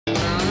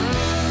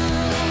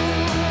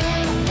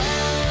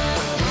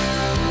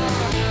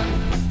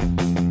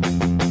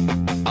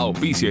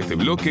Auspicia este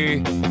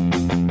bloque.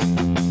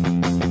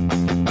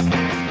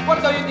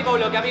 Cuarto y último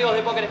bloque, amigos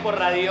de Póker por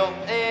Radio.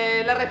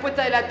 La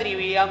respuesta de la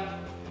trivia.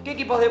 ¿Qué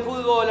equipos de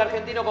fútbol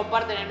argentino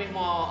comparten el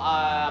mismo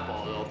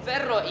apodo?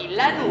 ¿Ferro y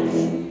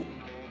Lanús?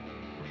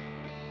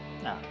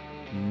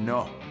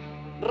 No.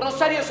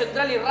 ¿Rosario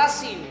Central y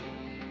Racing?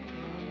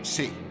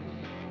 Sí.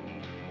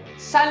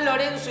 ¿San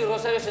Lorenzo y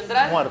Rosario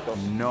Central? Muertos.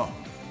 No.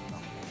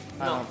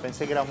 No,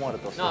 pensé que eran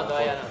muertos. No,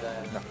 todavía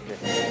no.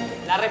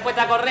 Bien. La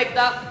respuesta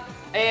correcta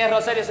es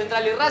Rosario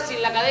Central y Racing,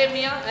 la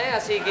academia,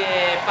 así que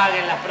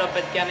paguen las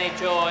propets que han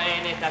hecho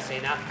en esta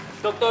cena.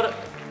 Doctor,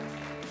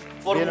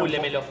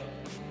 formúlemelo.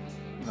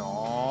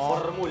 No.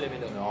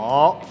 Formúlemelo.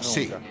 No. Nunca.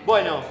 Sí.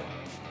 Bueno,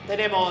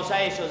 tenemos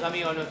a ellos,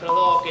 amigos, nuestros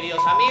dos queridos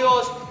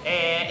amigos.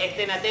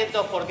 Estén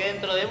atentos porque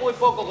dentro de muy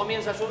poco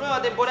comienza su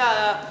nueva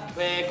temporada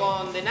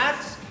con The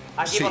Nats.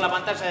 Aquí Sí. por la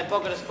pantalla de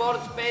Poker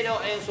Sports,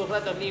 pero en sus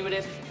ratos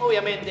libres,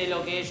 obviamente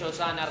lo que ellos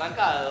han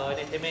arrancado en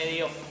este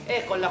medio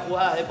es con las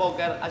jugadas de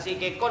póker. Así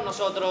que con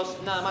nosotros,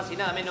 nada más y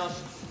nada menos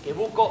que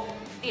Buco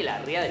y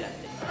Larry.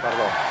 Adelante.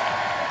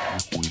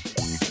 Perdón.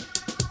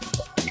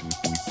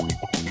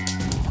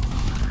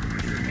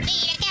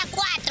 Mira, quedan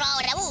 4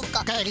 ahora,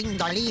 Busco. Qué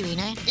lindo living,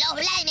 ¿eh? Los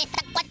blinds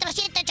están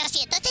 400,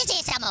 800. ¿Ese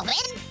es Amos,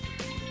 ven?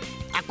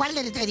 ¿A cuál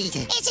de te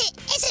dice?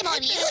 ¿Ese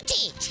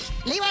Mobilucci?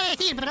 Le iba a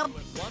decir, pero...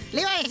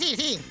 Le iba a decir,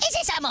 sí.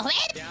 ¿Ese es Amos,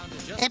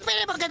 ven?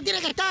 Espere porque tiene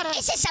que estar...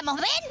 ¿Ese es Amos,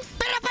 ven?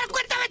 ¡Pero por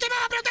cuéntame, te me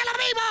va a preguntar lo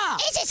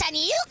mismo! ¿Ese es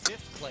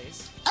Aniuk?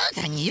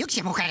 Otra Niuk, si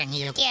es mujer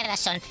Niuk. Tienes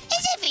razón.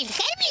 ¿Ese es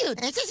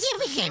Wilhelmut? Ese sí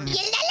es ¿Y el vigente. de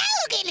al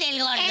lado quién es el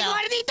gordo? ¡El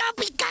gordito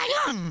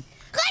picarón!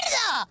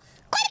 ¡Gordo!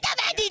 ¿Cuánta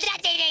platita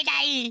tenés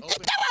ahí?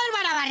 ¿Está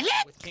Bárbara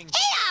Barlet?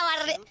 Era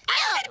Barlet.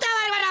 ¿Dónde está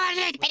Bárbara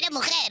Barlet? Pero es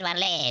mujer,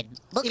 Barlet.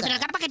 Busco. Y pero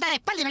capaz que está de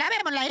espalda y no la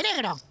vemos, la de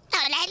negro. No,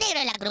 la de negro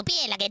es la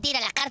croupier, la que tira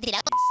las cartas y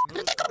la... ¿Pero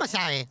usted cómo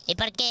sabe? ¿Y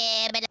por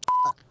qué me la...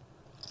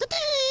 ¿Usted...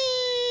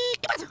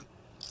 ¿Qué pasó?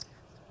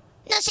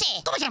 No sé.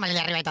 ¿Cómo se llama el de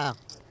arriba de todo?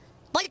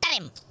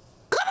 Voltarem.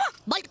 ¿Cómo?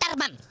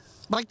 Voltarman.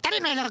 ¿Voltare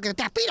no es lo que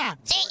usted aspira?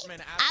 Sí,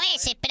 a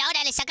veces, pero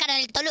ahora le sacaron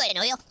el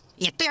tolueno, ¿vio?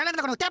 Y estoy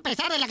hablando con usted a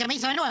pesar de la que me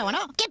hizo de nuevo,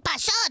 ¿no? ¿Qué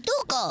pasó,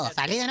 Tuco?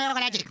 Salí de nuevo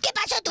con la chica. ¿Qué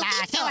pasó, Tuquito?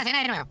 La llevo a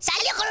cenar de nuevo.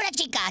 Salió con una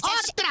chica.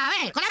 ¡Otra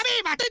vez! ¡Con la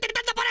misma! ¡Estoy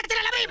intentando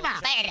ponértela la misma!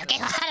 Bueno, qué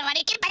bárbaro.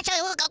 ¿Y qué pasó,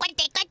 Tuco?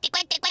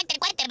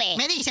 Cuénteme.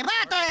 Me dice, va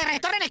a todos los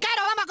restaurantes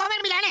caros, vamos a comer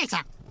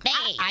milanesa.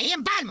 Sí. Ahí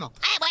en Palmo.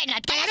 Ah, bueno,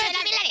 el pedazo de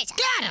la milanesa.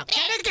 Claro, Sí.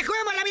 ¿querés que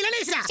juguemos la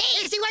milanesa? Sí.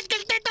 Es igual que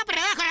el teto,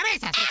 pero debajo de la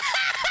mesa.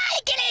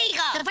 ¡Ay, qué le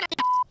dijo! Se le fue la...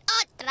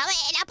 Otra vez,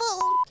 la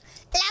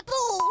pucha.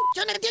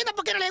 Yo no entiendo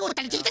por qué no le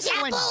gusta, el chiste sí es La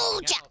bueno.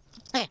 pucha.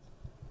 Eh,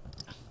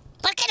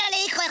 ¿Por qué no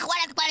le dijo de jugar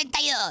al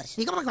 42?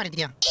 ¿y cómo que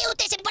 42? Y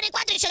usted se pone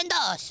 4 y yo en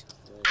 2.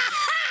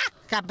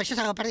 Claro, pero yo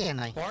salgo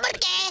perdiendo ahí. ¿Por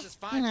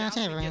qué? No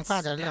sé, en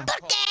 4, no.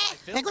 ¿Por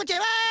qué? Escuche,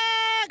 va,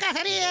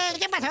 Casarín,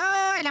 ¿qué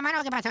pasó? En la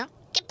mano, ¿qué pasó?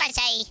 ¿Qué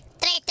pasa ahí?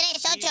 3,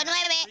 3, 8,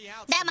 9,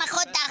 dama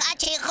J,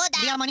 H, J,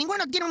 Digamos,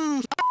 ninguno tiene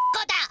un...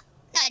 J.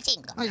 No, el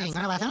 5. Oye,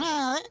 no pasa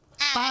nada, ¿eh?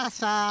 Ah,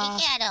 Pasa...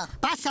 ¿y claro?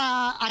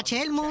 Pasa a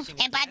Chelmut.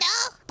 ¿Empató?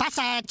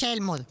 Pasa a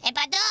Chelmut.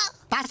 ¿Empató?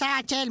 Pasa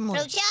a Chelmut.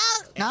 ¿Producción?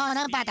 No,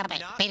 no empata,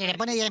 pero le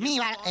pone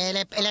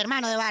 10.000 el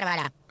hermano de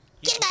Bárbara.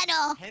 ¿Quién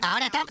ganó?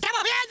 Ahora estamos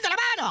viendo la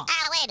mano.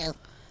 Ah, bueno.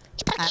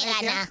 ¿Y por A qué ver,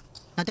 gana?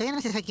 No, todavía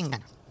no sé quién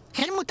gana.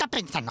 Helmut está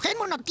pensando.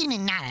 Helmut no tiene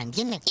nada,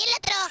 ¿entiendes? ¿Y el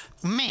otro?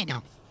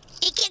 Menos.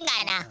 ¿Y quién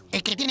gana?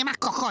 El que tiene más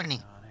cojones.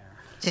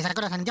 Se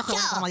sacó los anteojos Yo.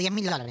 con como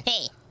 $10.000.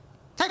 Sí.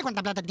 ¿Sabes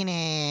cuánta plata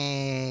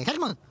tiene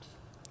Helmut?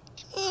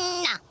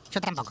 No. Yo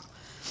tampoco.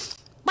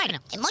 Bueno,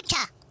 ¿Es mucha?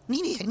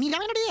 ni la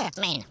menor idea.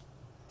 Menos.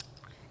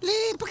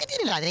 ¿Por qué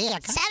tiene la D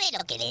acá? ¿Sabe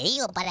lo que le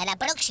digo para la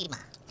próxima?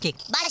 Sí,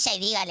 Vaya y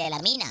dígale a la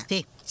mina.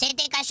 sí, Se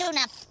te cayó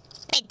una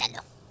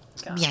pétalo.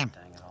 bien.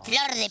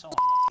 Flor de p...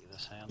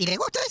 ¿Y le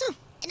gusta eso?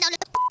 No, la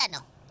p...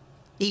 no.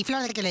 ¿Y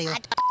Flor de qué le digo? A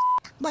tu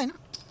Bueno,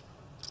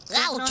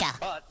 gaucha.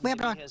 voy a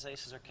probar. A lo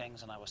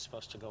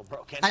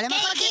 ¿Qué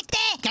mejor dijiste?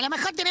 que a lo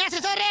mejor tiene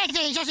asesores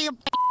y yo soy un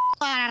p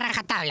a la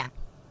rajatabla.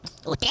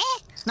 ¿Usted?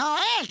 No,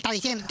 él está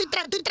diciendo.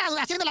 Estoy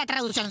haciendo la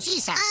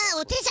traduccioncisa. Ah,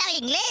 ¿usted sabe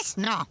inglés?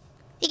 No,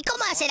 ¿Y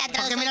cómo hace la porque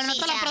traducción? me lo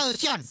notó la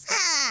producción.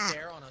 Ah.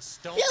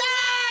 ¡Dale!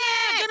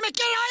 ¡Que me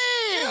quiero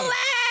ir! ¡Lugar!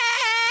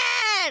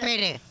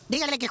 Espere,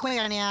 dígale que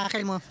juegan a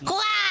Helmut.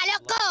 ¡Jugá,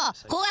 loco!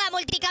 ¡Jugá,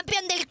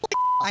 multicampeón del c...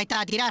 Ahí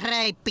está, tirás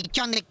rey,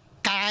 pichón de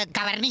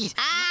caverniz.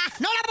 ¡Ah!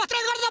 ¡No la mostró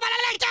el gordo mala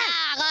leche!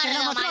 ¡Ah, Se la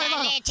gordo, mostró el mala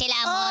gordo. leche, la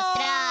 ¡Oh,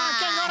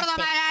 mostraste! qué gordo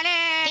mala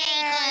leche! ¡Qué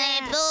hijo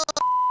de p...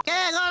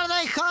 ¡Qué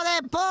gordo hijo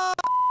de po!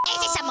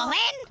 ¿Ese es Amos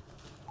Ben?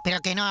 Pero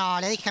que no,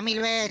 le dije 1000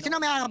 veces, no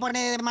me haga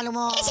poner de mal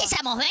humor. ¿Ese es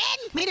Amos Ben?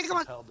 Mire cómo...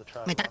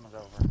 Me está... ¡No,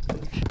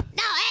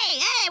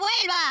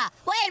 vuelva!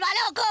 ¡Vuelva,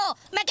 loco!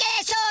 ¡Me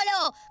quedé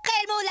solo!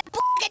 ¡Helmut, la p...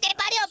 que te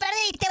parió,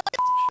 perdiste,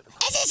 boludo!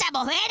 ¿Ese es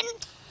Amos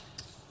Ben?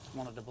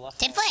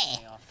 Se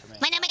fue.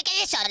 Bueno, me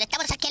quedé solo.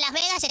 Estamos aquí en Las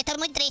Vegas. Estoy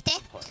muy triste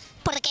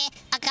porque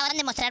acaban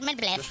de mostrarme el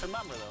blef.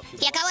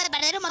 Y acabo de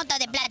perder un montón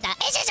de plata.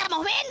 ¿Ese es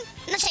Amos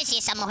Ben? No sé si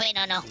es Amos Ben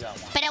o no.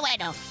 Pero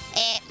bueno,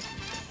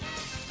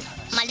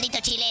 maldito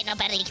chileno,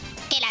 perdí.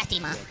 Qué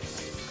lástima.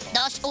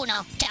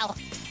 2-1. Chao.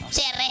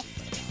 Cierre.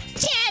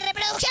 ¡Cierre,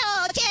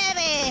 producción!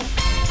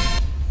 ¡Cierre!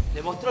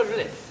 Le mostró el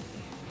blef.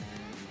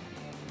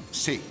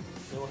 Sí.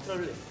 Le mostró el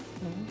blef.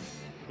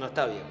 No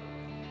está bien.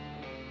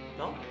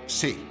 ¿No?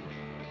 Sí.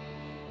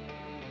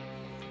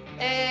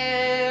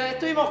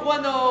 Estuvimos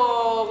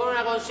jugando con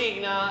una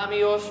consigna,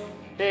 amigos,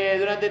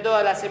 durante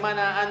toda la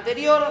semana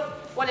anterior.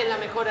 ¿Cuál es la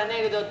mejor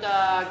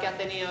anécdota que has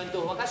tenido en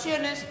tus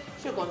vacaciones?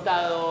 Yo he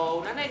contado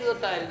una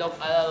anécdota, el Doc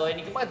ha dado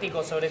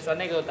enigmático sobre su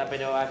anécdota,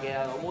 pero ha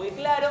quedado muy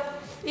claro.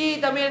 Y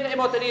también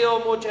hemos tenido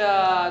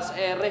muchas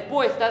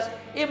respuestas.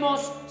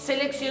 Hemos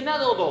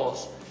seleccionado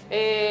dos.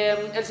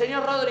 El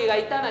señor Rodri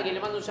Gaitán, a quien le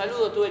mando un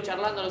saludo, estuve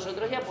charlando los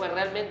otros días, pues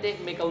realmente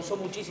me causó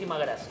muchísima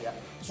gracia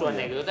su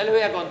anécdota. Les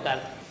voy a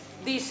contar.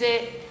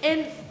 Dice,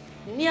 en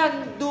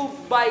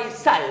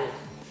Ñandubaizal,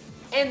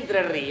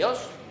 Entre Ríos,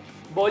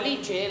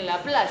 boliche en la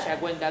playa,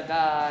 cuenta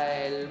acá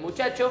el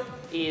muchacho.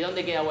 ¿Y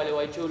dónde queda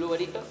Gualeguaychú,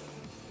 Luberito?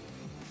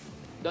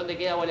 ¿Dónde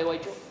queda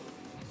Gualeguaychú?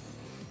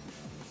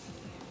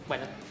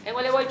 Bueno, en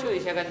Gualeguaychú,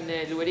 dice acá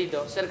en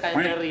Luberito, cerca de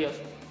Entre Ríos.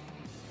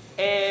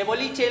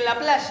 Boliche en la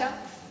playa,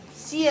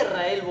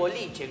 cierra el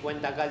boliche,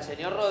 cuenta acá el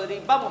señor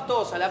Rodri. Vamos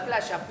todos a la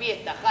playa,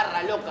 fiesta,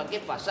 jarra loca, ¿qué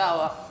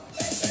pasaba?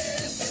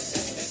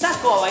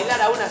 Saco a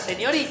bailar a una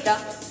señorita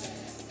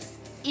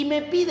y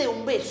me pide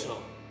un beso.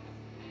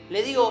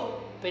 Le digo,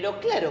 pero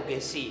claro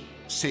que sí.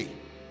 Sí.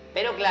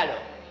 Pero claro,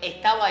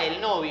 estaba el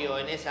novio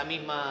en esa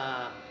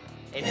misma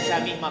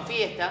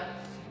fiesta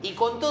y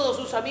con todos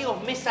sus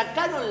amigos me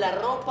sacaron la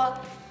ropa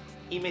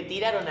y me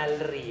tiraron al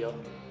río.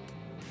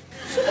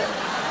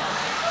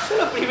 Yo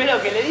lo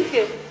primero que le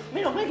dije,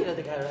 menos mal que no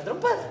te cagaron la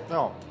trompada.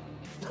 No.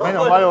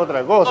 Menos mal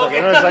otra cosa,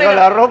 que no le sacaron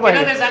la ropa. Que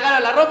no te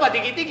sacaron la ropa,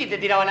 tiqui tiqui, y te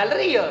tiraban al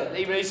río.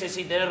 Y me dice,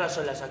 sí, tenés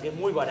razón, la saqué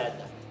muy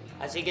barata.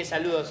 Así que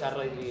saludos a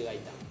Rodri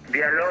Gaitán.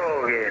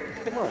 Dialoguen.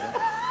 Bueno.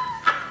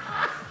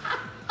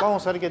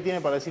 Vamos a ver qué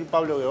tiene para decir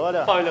Pablo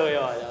Guevara. Pablo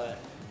Guevara, a ver.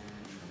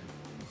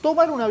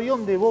 Tomar un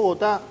avión de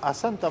Bogotá a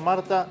Santa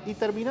Marta y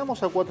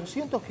terminamos a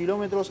 400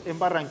 kilómetros en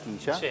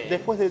Barranquilla. Sí.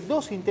 Después de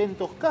 2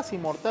 intentos casi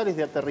mortales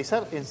de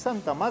aterrizar en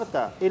Santa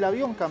Marta, el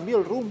avión cambió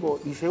el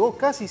rumbo y llegó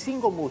casi sin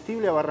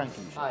combustible a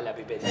Barranquilla. Ah, la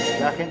pipeta.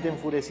 La gente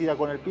enfurecida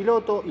con el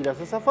piloto y las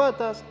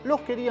azafatas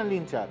los querían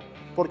linchar,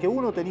 porque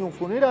uno tenía un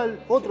funeral,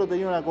 otro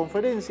tenía una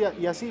conferencia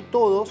y así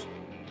todos.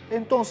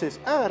 Entonces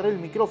agarré el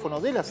micrófono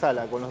de la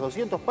sala con los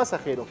 200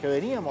 pasajeros que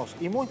veníamos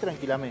y muy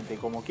tranquilamente,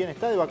 como quien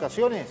está de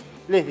vacaciones,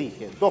 les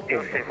dije, 2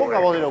 puntos, ponga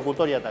voz de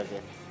locutor y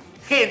ataque.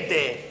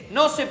 Gente,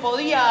 no se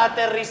podía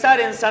aterrizar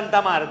en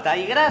Santa Marta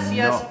y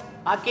gracias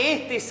a que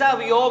este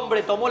sabio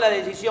hombre tomó la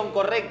decisión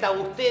correcta,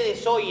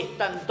 ustedes hoy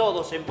están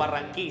todos en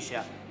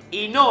Barranquilla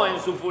y no en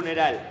su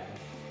funeral.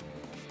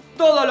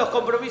 Todos los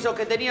compromisos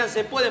que tenían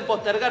se pueden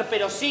postergar,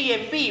 pero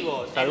siguen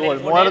vivos. Salvo el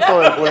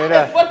muerto del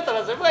funeral. El muerto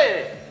no se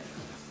puede.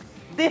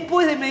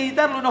 Después de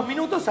meditarlo unos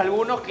minutos,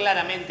 algunos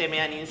claramente me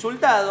han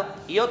insultado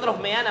y otros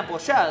me han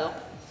apoyado.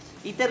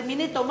 Y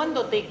terminé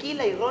tomando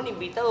tequila y ron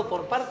invitado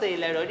por parte de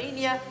la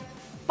aerolínea,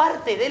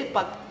 parte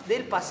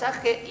del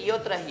pasaje y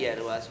otras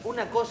hierbas.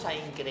 Una cosa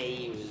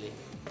increíble.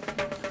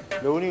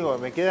 Lo único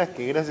que me queda es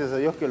que gracias a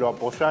Dios que lo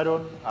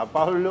apoyaron a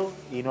Pablo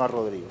y no a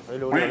Rodrigo. Es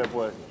lo único que le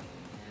puedo decir.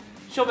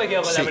 Yo me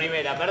quedo con Sí. la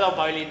primera, perdón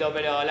Pablito,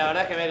 pero la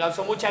verdad es que me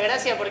causó mucha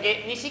gracia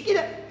porque ni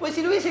siquiera, pues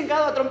si lo hubiesen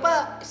cagado a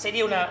trompada,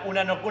 sería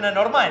una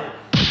normal.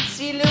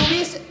 Si le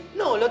hubiese...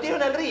 No, lo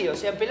tiraron al río, o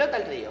sea, en pelota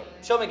al río.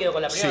 Yo me quedo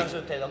con la primera, Sí. no sé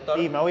usted, doctor.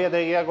 Y me voy a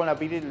tener que quedar con la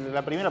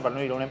primera para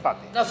no ir a un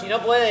empate. No, si no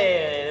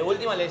puede, de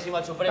última le decimos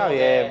al Supremo Está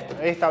que... bien,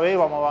 esta vez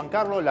vamos a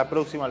bancarlo, la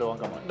próxima lo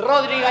bancamos.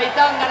 Rodri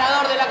Gaitán,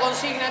 ganador de la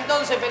consigna,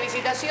 entonces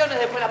felicitaciones.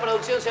 Después la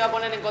producción se va a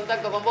poner en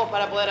contacto con vos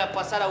para poder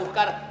pasar a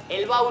buscar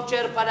el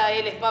voucher para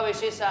el Spa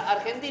Belleza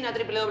Argentina,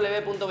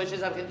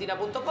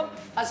 www.bellezaargentina.com.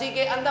 Así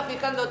que anda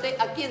fijándote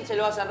a quién se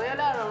lo vas a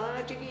regalar, a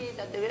una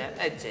chiquita,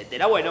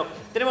 etcétera. Bueno,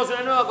 tenemos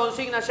una nueva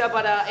consigna ya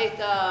para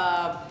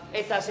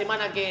esta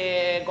semana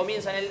que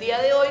comienza en el día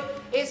de hoy.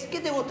 Es, ¿qué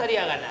te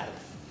gustaría ganar?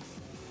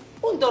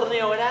 Un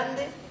torneo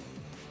grande,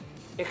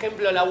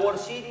 ejemplo la World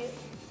Series,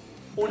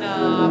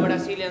 una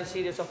Brazilian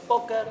Series of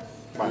Poker,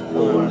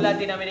 un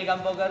Latin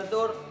American Poker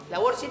Tour. La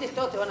World Series,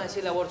 todos te van a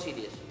decir la World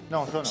Series.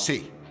 No, yo no.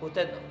 Sí.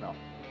 Usted no.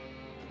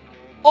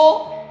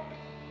 No.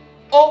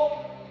 O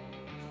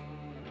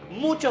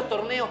muchos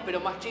torneos pero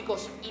más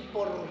chicos. ¿Y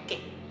por qué?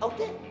 ¿A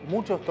usted?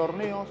 Muchos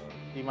torneos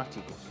y más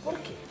chicos. ¿Por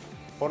qué?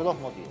 Por 2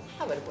 motivos.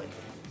 A ver,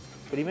 cuénteme.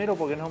 Primero,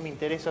 porque no me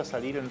interesa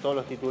salir en todos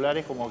los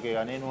titulares como que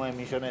gané 9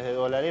 millones de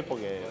dólares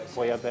porque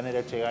voy a tener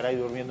el Che Garay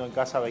durmiendo en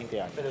casa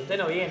 20 años. Pero usted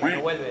no viene,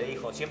 no vuelve,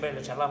 dijo. Siempre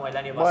lo charlamos el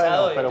año Bueno,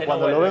 pasado. y pero usted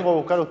cuando no lo vuelve. vengo a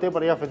buscar a usted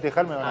para ir a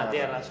festejar me van a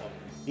Tiene agarrar. razón.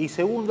 Y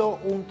segundo,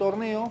 un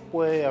torneo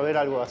puede haber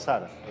algo de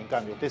azar. En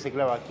cambio, usted se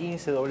clava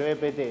 15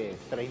 WPT,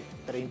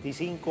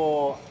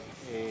 35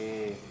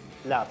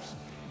 laps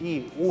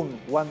y un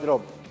one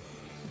drop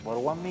por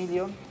 1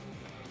 million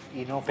y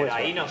no fue Pero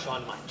ahí suerte. no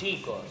son más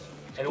chicos.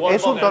 El World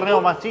Es un Poker torneo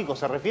Tour- más chico,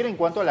 se refiere en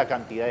cuanto a la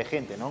cantidad de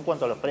gente, no en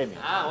cuanto a los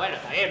premios. Ah, bueno,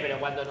 está bien, pero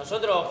cuando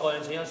nosotros con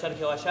el señor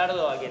Sergio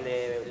Gallardo, a quien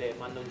le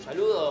mando un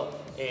saludo,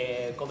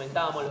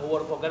 comentábamos los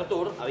World Poker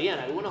Tour, habían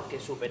algunos que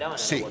superaban a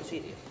Sí. la World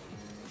Series.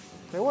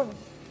 Pero bueno,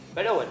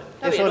 Pero bueno,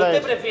 está Es bien, hora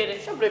usted de-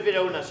 prefiere, yo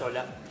prefiero una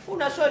sola.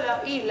 Una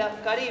sola isla,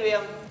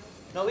 Caribbean.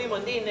 Nos vimos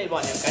en Disney,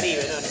 bueno, en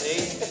Caribe,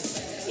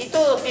 ¿no? Y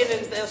todos tienen,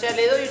 o sea,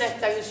 le doy una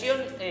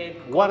extensión...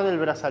 Guarde el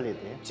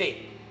brazalete.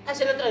 Sí.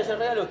 Se lo trae, se lo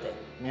regala usted.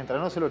 Mientras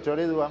no se lo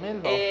choree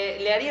Dudamel, no.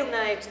 Le haría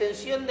una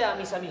extensión a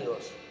mis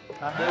amigos.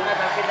 Ajá. De una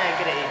tarjeta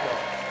de crédito.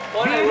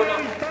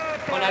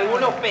 Con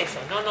algunos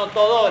pesos. No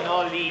todo,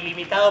 no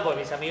limitado,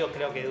 porque mis amigos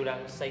creo que duran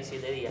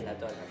 6-7 días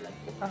toda la plata.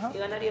 Ajá. Y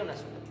ganaría una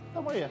sola. Está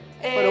muy bien.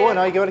 Pero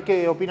bueno, hay que ver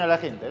qué opina la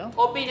gente, ¿no?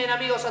 Opinen,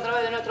 amigos, a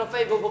través de nuestro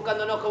Facebook,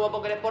 buscándonos como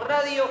Poker por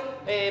Radio.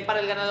 Para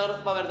el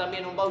ganador va a haber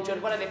también un voucher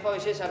para el Spa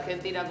Belleza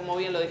Argentina, como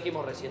bien lo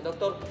dijimos recién.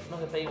 Doctor,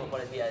 nos despedimos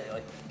por el día de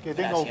hoy. Que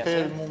tenga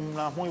usted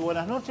unas muy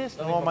buenas noches.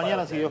 Nos vemos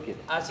mañana, si Dios quiere.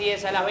 Así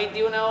es, a las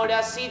 21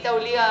 horas. Cita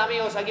obligada,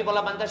 amigos, aquí por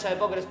la pantalla de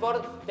Poker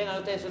Sport. Tengan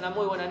ustedes una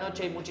muy buena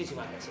noche y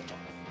muchísimas gracias. Chao.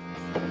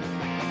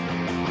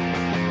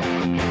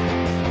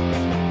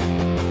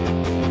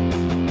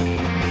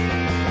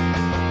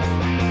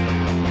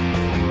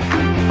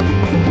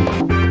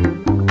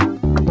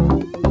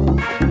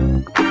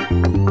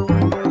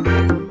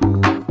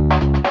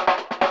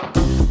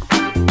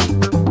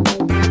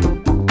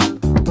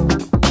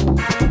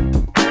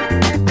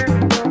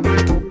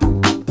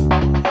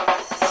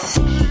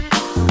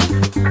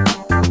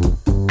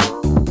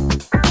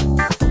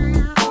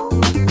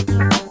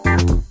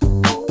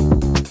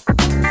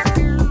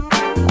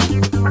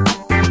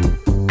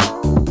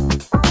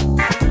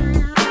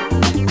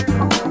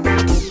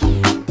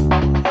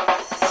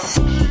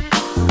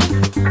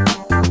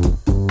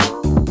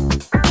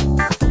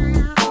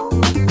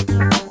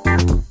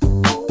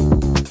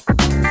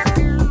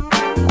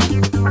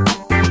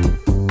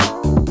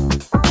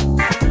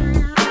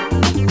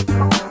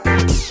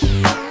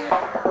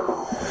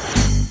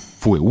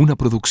 Fue una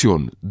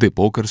producción de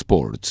Poker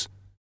Sports.